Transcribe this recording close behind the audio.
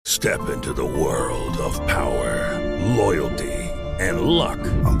Step into the world of power, loyalty, and luck.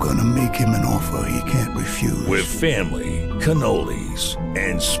 I'm gonna make him an offer he can't refuse. With family, cannolis,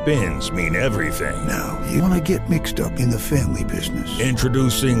 and spins mean everything. Now, you wanna get mixed up in the family business.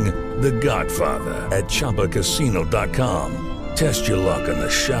 Introducing The Godfather at ChumbaCasino.com. Test your luck in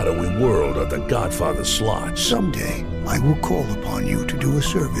the shadowy world of The Godfather slot. Someday, I will call upon you to do a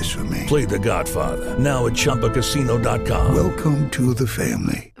service for me. Play The Godfather now at ChumbaCasino.com. Welcome to the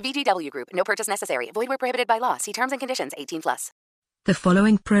family. VGW Group. No purchase necessary. Void where prohibited by law. See terms and conditions. 18+. The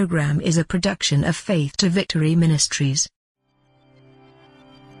following program is a production of Faith to Victory Ministries.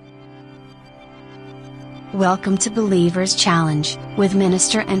 Welcome to Believer's Challenge, with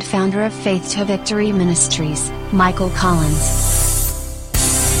minister and founder of Faith to Victory Ministries, Michael Collins.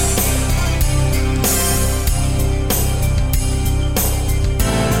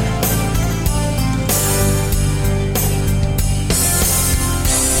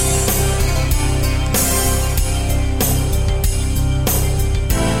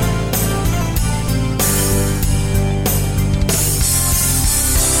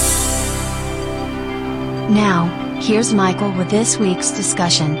 Now, here's Michael with this week's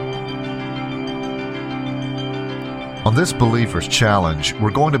discussion. On this Believer's Challenge,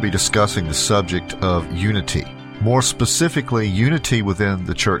 we're going to be discussing the subject of unity, more specifically unity within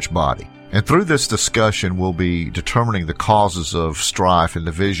the church body. And through this discussion, we'll be determining the causes of strife and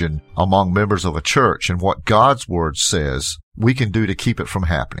division among members of a church and what God's Word says we can do to keep it from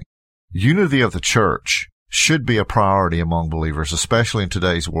happening. Unity of the church should be a priority among believers, especially in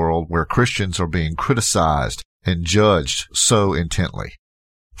today's world where Christians are being criticized and judged so intently.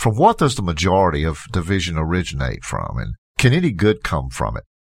 From what does the majority of division originate from, and can any good come from it?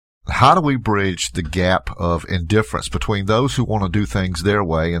 How do we bridge the gap of indifference between those who want to do things their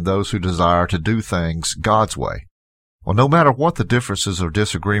way and those who desire to do things God's way? Well, no matter what the differences or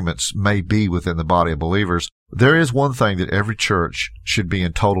disagreements may be within the body of believers, there is one thing that every church should be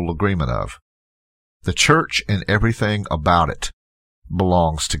in total agreement of. The church and everything about it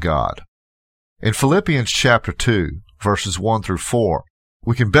belongs to God. In Philippians chapter 2, verses 1 through 4,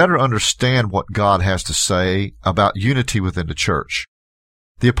 we can better understand what God has to say about unity within the church.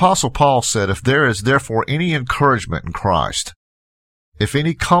 The Apostle Paul said, "If there is therefore any encouragement in Christ, if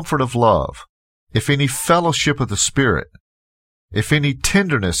any comfort of love, if any fellowship of the Spirit, if any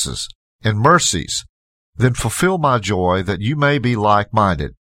tendernesses and mercies, then fulfill my joy that you may be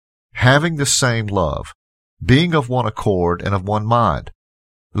like-minded, having the same love, being of one accord and of one mind.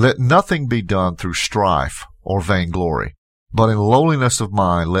 Let nothing be done through strife or vainglory, but in lowliness of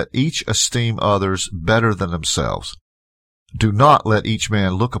mind let each esteem others better than themselves. Do not let each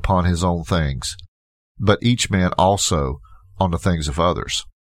man look upon his own things, but each man also on the things of others."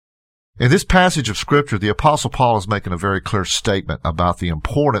 In this passage of Scripture, the Apostle Paul is making a very clear statement about the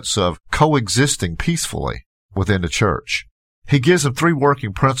importance of coexisting peacefully within the church. He gives them 3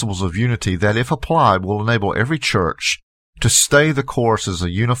 working principles of unity that, if applied, will enable every church to stay the course as a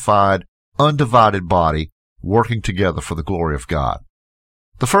unified, undivided body working together for the glory of God.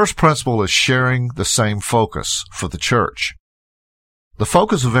 The first principle is sharing the same focus for the church. The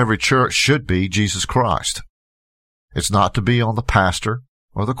focus of every church should be Jesus Christ. It's not to be on the pastor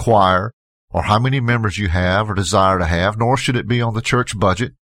or the choir or how many members you have or desire to have, nor should it be on the church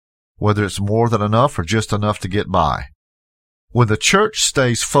budget, whether it's more than enough or just enough to get by. When the church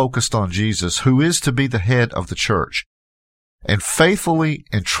stays focused on Jesus, who is to be the head of the church, and faithfully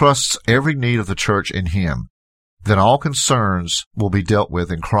entrusts every need of the church in Him, then all concerns will be dealt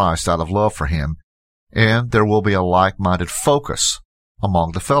with in Christ out of love for Him, and there will be a like-minded focus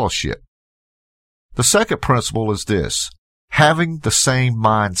among the fellowship. The second principle is this: having the same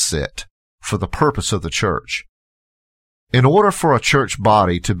mindset for the purpose of the church. In order for a church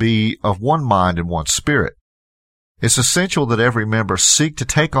body to be of one mind and one spirit, it's essential that every member seek to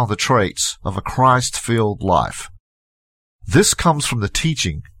take on the traits of a Christ-filled life. This comes from the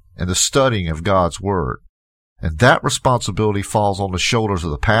teaching and the studying of God's Word, and that responsibility falls on the shoulders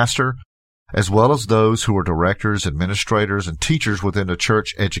of the pastor, as well as those who are directors, administrators, and teachers within the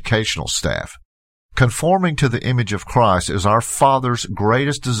church educational staff. Conforming to the image of Christ is our Father's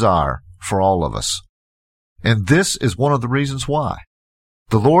greatest desire for all of us, and this is one of the reasons why.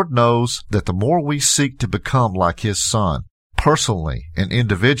 The Lord knows that the more we seek to become like His Son, personally and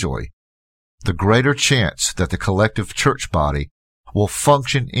individually, the greater chance that the collective church body will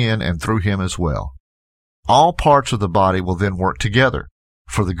function in and through Him as well. All parts of the body will then work together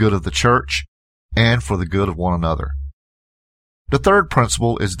for the good of the church and for the good of one another. The third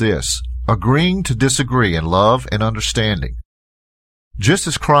principle is this: agreeing to disagree in love and understanding. Just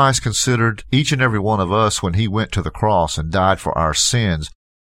as Christ considered each and every one of us when He went to the cross and died for our sins,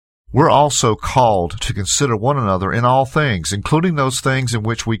 We're also called to consider one another in all things, including those things in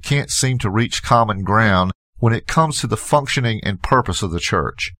which we can't seem to reach common ground when it comes to the functioning and purpose of the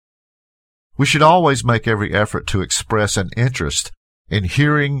church. We should always make every effort to express an interest in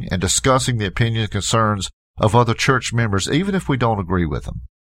hearing and discussing the opinions and concerns of other church members, even if we don't agree with them.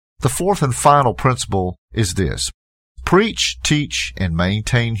 The fourth and final principle is this: preach, teach, and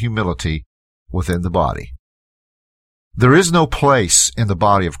maintain humility within the body. There is no place in the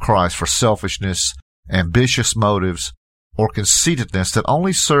body of Christ for selfishness, ambitious motives, or conceitedness that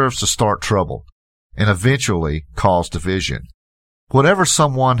only serves to start trouble and eventually cause division. Whenever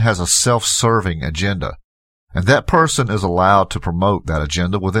someone has a self-serving agenda, and that person is allowed to promote that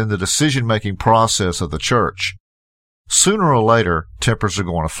agenda within the decision-making process of the church, sooner or later tempers are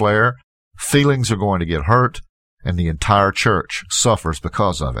going to flare, feelings are going to get hurt, and the entire church suffers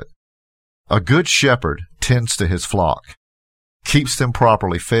because of it. A good shepherd tends to his flock, keeps them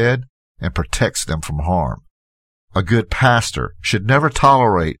properly fed, and protects them from harm. A good pastor should never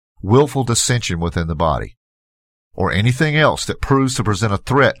tolerate willful dissension within the body, or anything else that proves to present a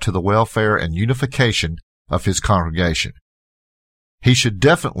threat to the welfare and unification of his congregation. He should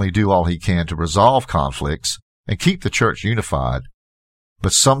definitely do all he can to resolve conflicts and keep the church unified,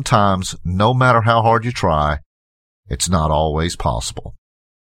 but sometimes, no matter how hard you try, it's not always possible.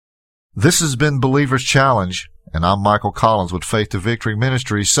 This has been Believer's Challenge, and I'm Michael Collins with Faith to Victory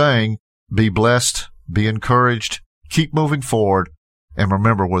Ministries saying, be blessed, be encouraged, keep moving forward, and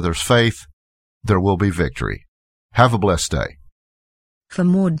remember, where there's faith, there will be victory. Have a blessed day. For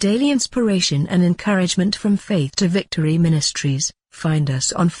more daily inspiration and encouragement from Faith to Victory Ministries, find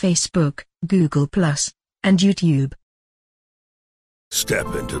us on Facebook, Google+, and YouTube.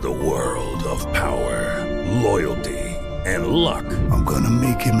 Step into the world of power, loyalty, and luck. I'm gonna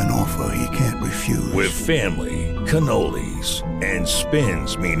make him an offer he can't refuse. With family, cannolis, and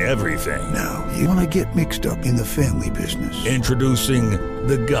spins mean everything. Now, you wanna get mixed up in the family business. Introducing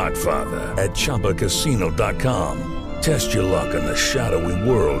The Godfather at ChumbaCasino.com. Test your luck in the shadowy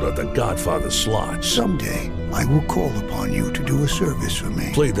world of The Godfather slot. Someday, I will call upon you to do a service for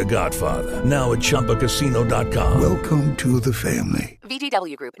me. Play The Godfather now at ChumbaCasino.com. Welcome to the family.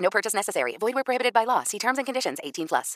 VGW Group. No purchase necessary. Void where prohibited by law. See terms and conditions. 18+.